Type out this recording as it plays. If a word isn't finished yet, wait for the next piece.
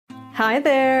Hi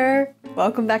there!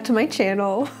 Welcome back to my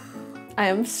channel. I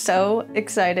am so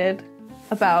excited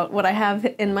about what I have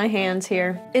in my hands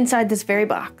here. Inside this very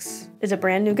box is a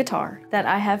brand new guitar that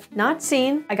I have not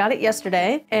seen. I got it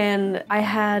yesterday and I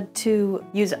had to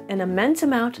use an immense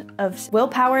amount of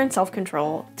willpower and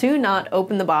self-control to not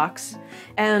open the box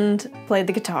and play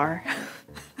the guitar.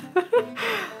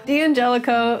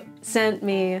 D'Angelico sent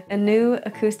me a new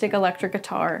acoustic electric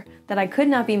guitar that I could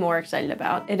not be more excited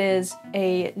about. It is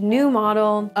a new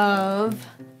model of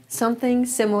something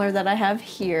similar that I have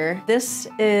here. This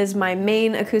is my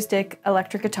main acoustic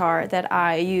electric guitar that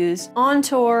I use on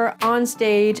tour, on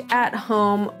stage, at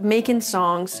home, making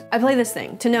songs. I play this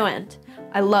thing to no end.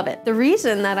 I love it. The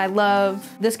reason that I love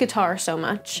this guitar so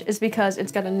much is because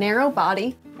it's got a narrow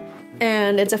body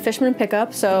and it's a Fishman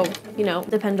pickup, so, you know,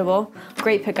 dependable,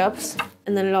 great pickups.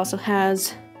 And then it also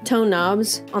has tone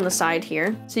knobs on the side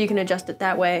here, so you can adjust it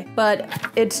that way. But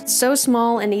it's so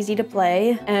small and easy to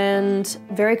play and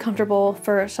very comfortable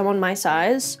for someone my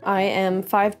size. I am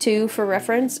 5'2" for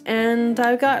reference, and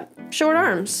I've got short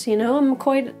arms, you know, I'm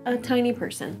quite a tiny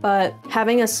person. But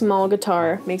having a small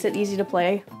guitar makes it easy to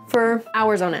play for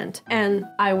hours on end, and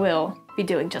I will be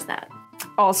doing just that.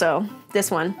 Also,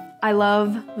 this one. I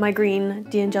love my green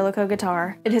D'Angelico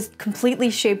guitar. It has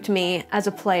completely shaped me as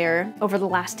a player over the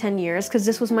last 10 years because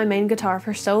this was my main guitar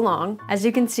for so long. As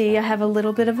you can see, I have a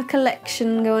little bit of a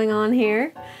collection going on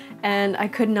here, and I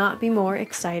could not be more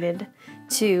excited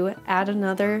to add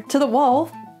another to the wall.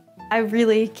 I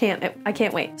really can't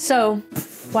wait. So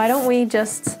why don't we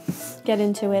just get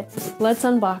into it? Let's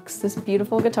unbox this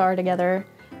beautiful guitar together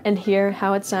and hear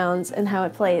how it sounds and how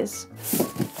it plays.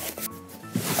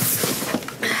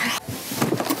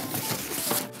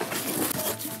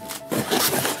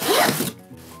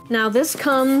 Now this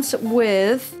comes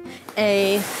with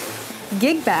a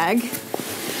gig bag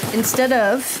instead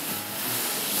of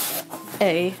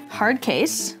a hard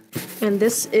case, and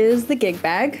this is the gig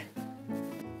bag.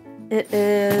 It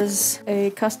is a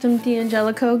custom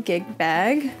D'Angelico gig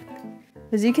bag,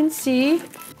 as you can see,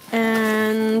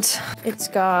 and it's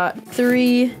got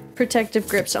 3 protective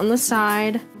grips on the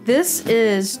side. This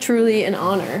is truly an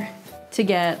honor to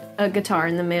get a guitar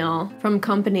in the mail from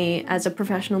company as a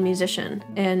professional musician.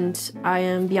 And I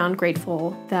am beyond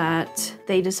grateful that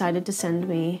they decided to send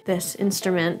me this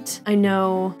instrument. I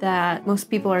know that most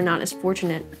people are not as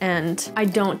fortunate, and I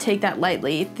don't take that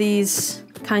lightly. These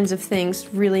kinds of things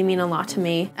really mean a lot to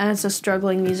me as a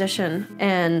struggling musician,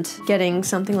 and getting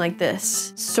something like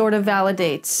this sort of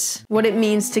validates what it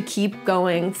means to keep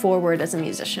going forward as a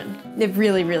musician. It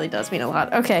really, really does mean a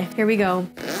lot. Okay, here we go.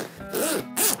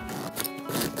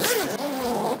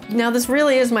 Now this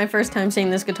really is my first time seeing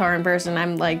this guitar in person.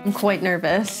 I'm quite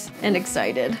nervous and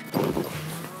excited.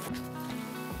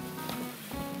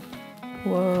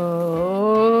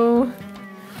 Whoa.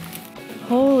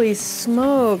 Holy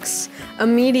smokes.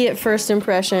 Immediate first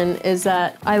impression is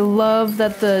that I love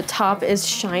that the top is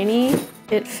shiny.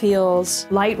 It feels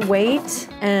lightweight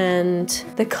and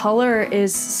the color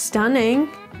is stunning.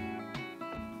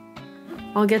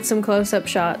 I'll get some close-up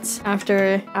shots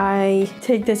after I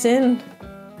take this in.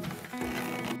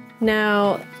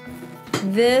 Now,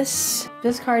 this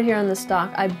card here on the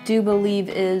stock, I do believe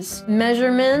is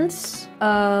measurements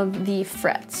of the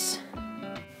frets.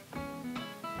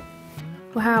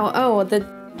 Wow, oh,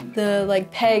 the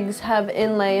pegs have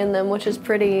inlay in them, which is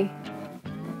pretty.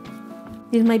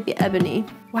 These might be ebony.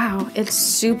 Wow, it's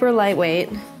super lightweight.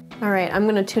 All right, I'm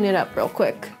gonna tune it up real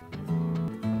quick.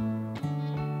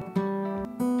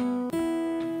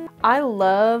 I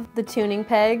love the tuning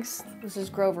pegs. This is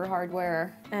Grover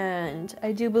hardware, and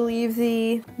I do believe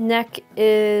the neck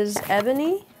is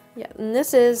ebony. Yeah, and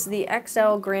this is the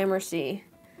XL Gramercy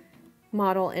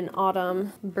model in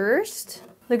Autumn Burst.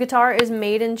 The guitar is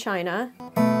made in China.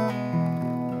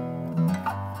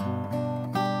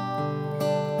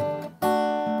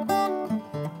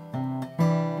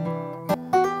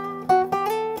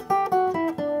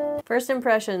 First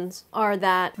impressions are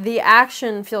that the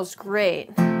action feels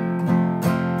great.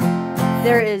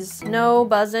 There is no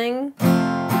buzzing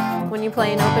when you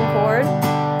play an open chord.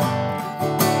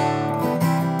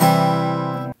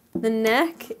 The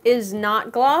neck is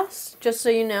not gloss, just so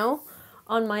you know.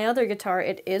 On my other guitar,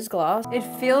 it is gloss. It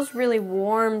feels really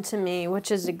warm to me,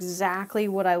 which is exactly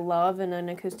what I love in an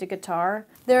acoustic guitar.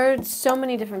 There are so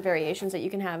many different variations that you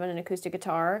can have in an acoustic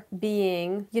guitar,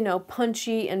 being, you know,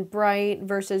 punchy and bright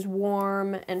versus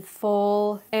warm and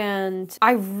full. And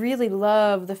I really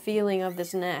love the feeling of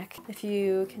this neck. If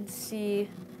you can see,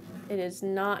 it is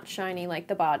not shiny like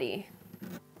the body.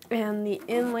 And the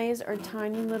inlays are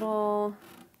tiny little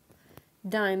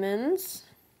diamonds.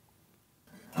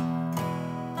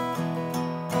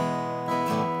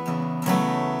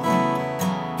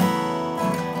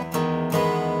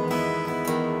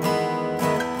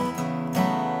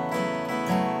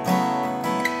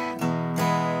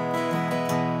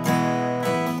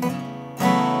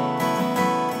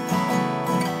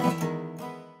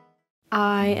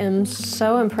 am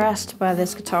so impressed by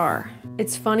this guitar.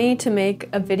 It's funny to make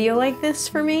a video like this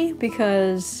for me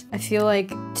because I feel like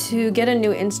to get a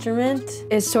new instrument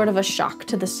is sort of a shock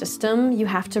to the system. You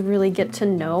have to really get to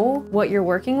know what you're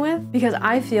working with, because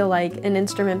I feel like an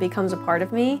instrument becomes a part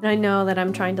of me. And I know that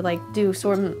I'm trying to like do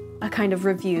sort of a kind of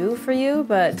review for you,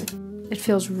 but it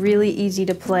feels really easy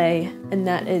to play, and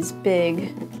that is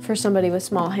big for somebody with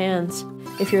small hands.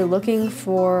 If you're looking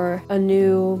for a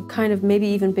new kind of maybe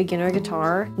even beginner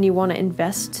guitar and you want to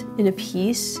invest in a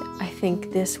piece, I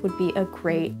think this would be a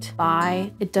great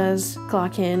buy. It does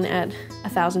clock in at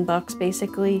 $1,000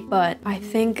 basically, but I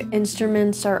think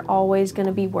instruments are always going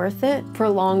to be worth it for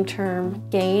long-term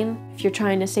gain. If you're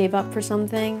trying to save up for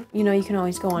something, you know, you can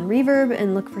always go on Reverb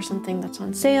and look for something that's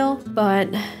on sale, but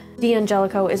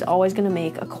D'Angelico is always going to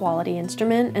make a quality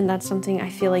instrument, and that's something I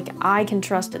feel like I can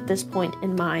trust at this point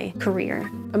in my career.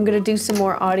 I'm going to do some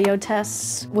more audio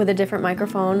tests with a different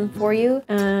microphone for you,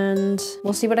 and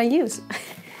we'll see what I use.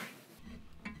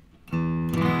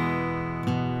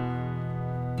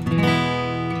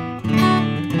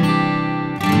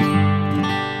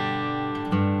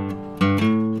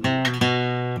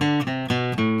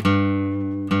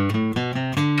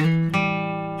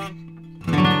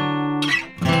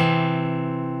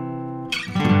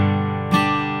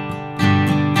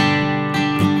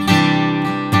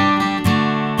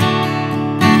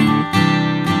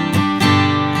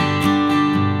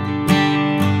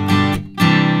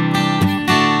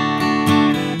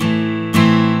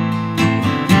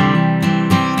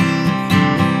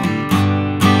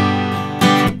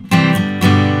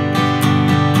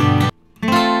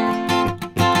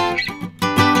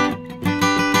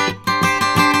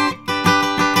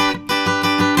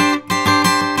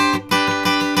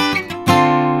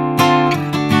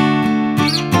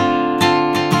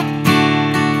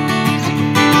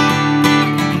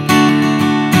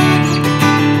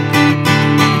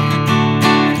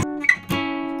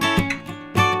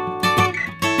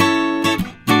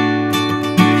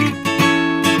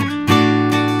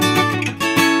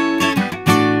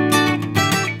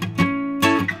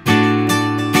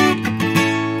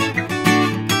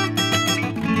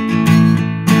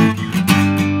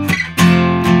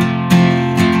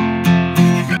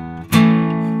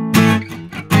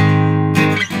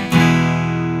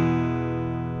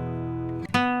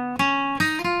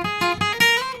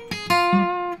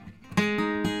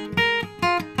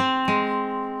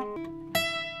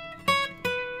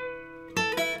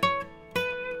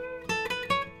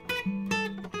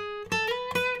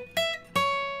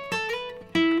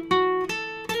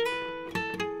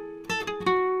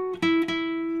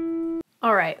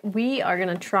 All right, we are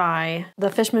gonna try the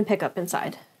Fishman pickup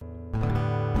inside.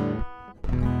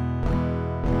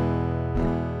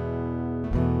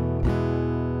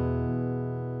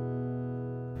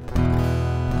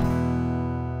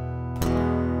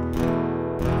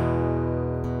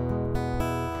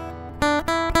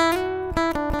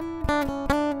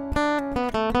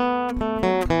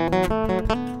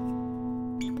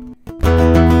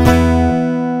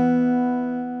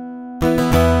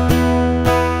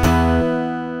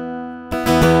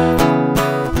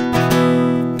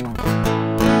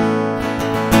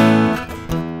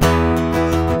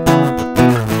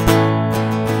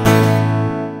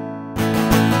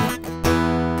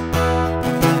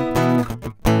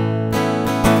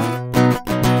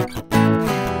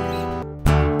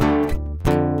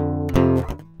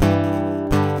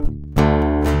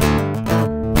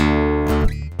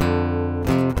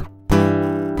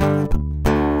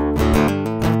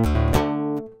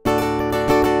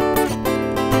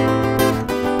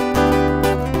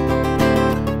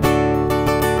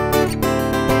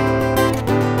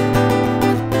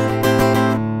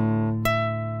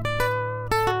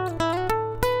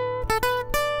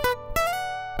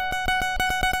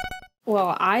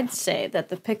 Well, I'd say that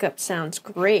the pickup sounds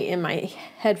great in my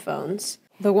headphones.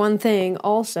 The one thing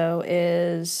also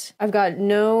is I've got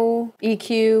no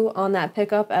EQ on that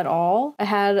pickup at all. I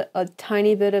had a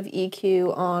tiny bit of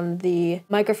EQ on the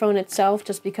microphone itself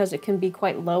just because it can be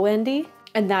quite low-endy,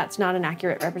 and that's not an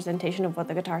accurate representation of what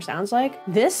the guitar sounds like.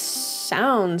 This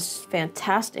sounds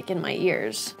fantastic in my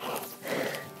ears.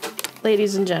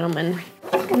 Ladies and gentlemen,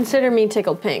 consider me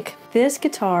tickled pink. This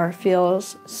guitar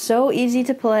feels so easy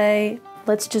to play.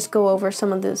 Let's just go over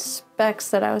some of the specs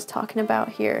that I was talking about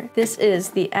here. This is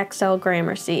the XL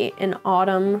Gramercy in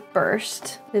Autumn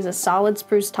Burst. It is a solid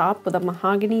spruce top with a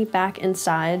mahogany back and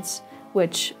sides,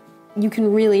 which you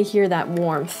can really hear that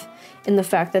warmth in the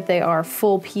fact that they are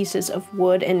full pieces of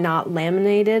wood and not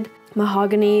laminated.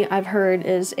 Mahogany, I've heard,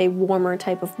 is a warmer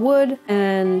type of wood,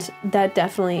 and that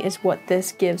definitely is what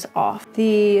this gives off.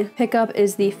 The pickup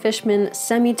is the Fishman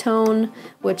semitone,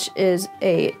 which is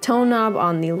a tone knob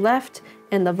on the left,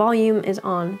 and the volume is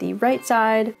on the right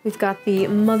side. We've got the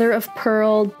mother of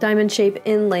pearl diamond shape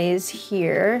inlays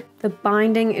here. The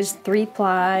binding is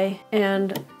 3-ply,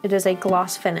 and it is a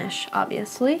gloss finish,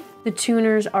 obviously. The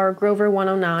tuners are Grover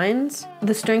 109s.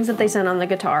 The strings that they sent on the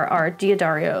guitar are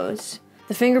Diodarios.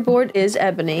 The fingerboard is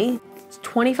ebony. It's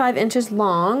 25 inches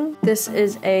long. This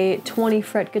is a 20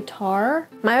 fret guitar.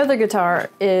 My other guitar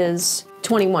is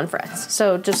 21 frets,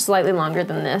 so just slightly longer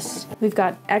than this. We've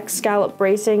got X scallop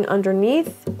bracing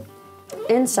underneath.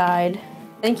 Inside,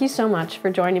 thank you so much for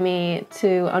joining me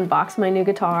to unbox my new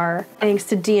guitar. Thanks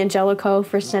to D'Angelico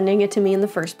for sending it to me in the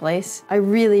first place. I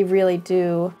really, really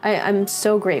do. I'm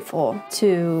so grateful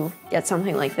to get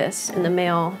something like this in the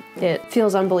mail. It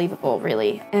feels unbelievable,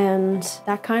 really. And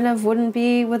that kind of wouldn't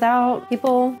be without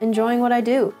people enjoying what I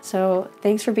do. So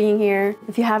thanks for being here.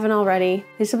 If you haven't already,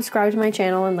 please subscribe to my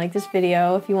channel and like this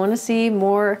video. If you want to see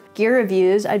more gear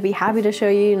reviews, I'd be happy to show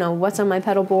you, what's on my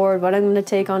pedal board, what I'm going to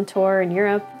take on tour in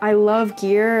Europe. I love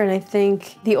gear, and I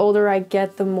think the older I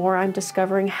get, the more I'm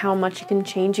discovering how much it can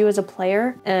change you as a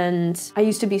player. And I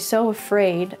used to be so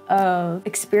afraid of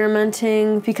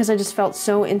experimenting because I just felt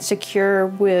so insecure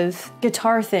with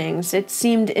guitar things. It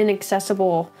seemed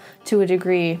inaccessible to a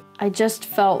degree. I just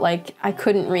felt like I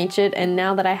couldn't reach it, and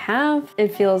now that I have,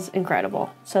 it feels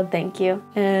incredible. So thank you,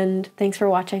 and thanks for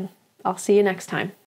watching. I'll see you next time.